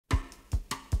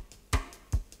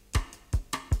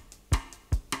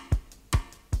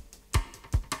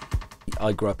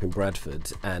I grew up in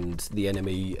Bradford, and the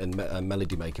NME and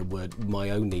Melody Maker were my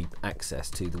only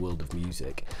access to the world of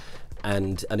music,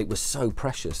 and it was so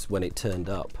precious when it turned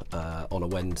up on a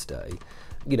Wednesday.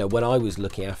 You know, when I was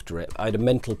looking after it, I had a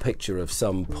mental picture of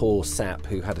some poor sap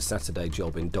who had a Saturday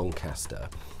job in Doncaster,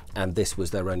 and this was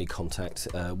their only contact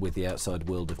with the outside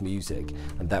world of music,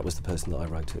 and that was the person that I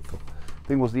wrote it for. The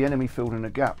thing was, the NME filled in a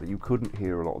gap that you couldn't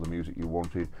hear a lot of the music you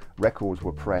wanted. Records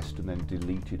were pressed and then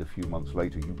deleted a few months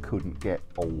later. You couldn't get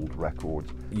old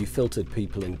records. You filtered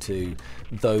people into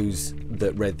those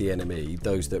that read the NME,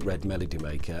 those that read Melody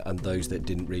Maker, and those that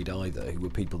didn't read either, who were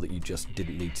people that you just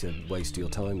didn't need to waste your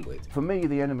time with. For me,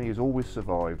 the NME has always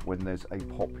survived when there's a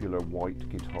popular white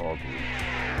guitar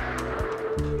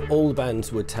group. All the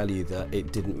bands would tell you that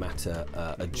it didn't matter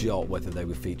a jot whether they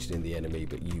were featured in the NME,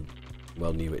 but you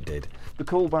well knew it did. The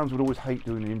cool bands would always hate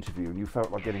doing an interview, and you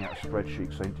felt like getting out a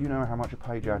spreadsheet saying, do you know how much a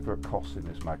page advert costs in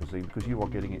this magazine? Because you are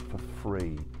getting it for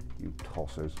free, you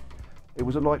tossers. It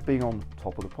was like being on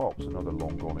Top of the Pops, another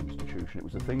long gone institution. It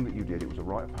was a thing that you did, it was a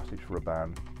rite of passage for a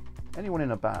band. Anyone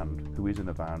in a band who is in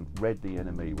a band read the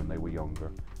NME when they were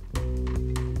younger.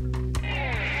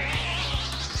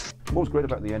 What was great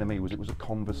about the NME was it was a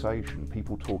conversation,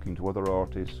 people talking to other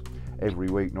artists every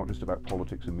week, not just about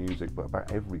politics and music, but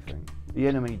about everything. The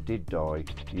NME did die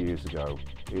years ago.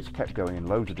 It's kept going in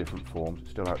loads of different forms,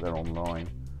 it's still out there online,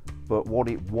 but what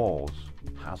it was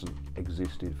hasn't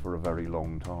existed for a very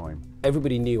long time.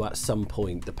 Everybody knew at some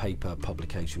point the paper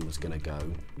publication was going to go.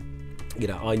 You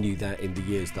know, I knew that in the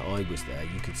years that I was there,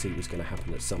 you could see it was going to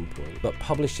happen at some point. But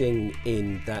publishing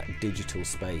in that digital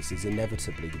space is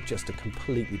inevitably just a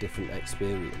completely different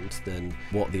experience than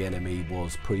what the NME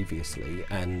was previously.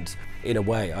 And in a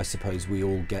way, I suppose we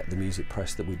all get the music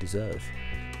press that we deserve.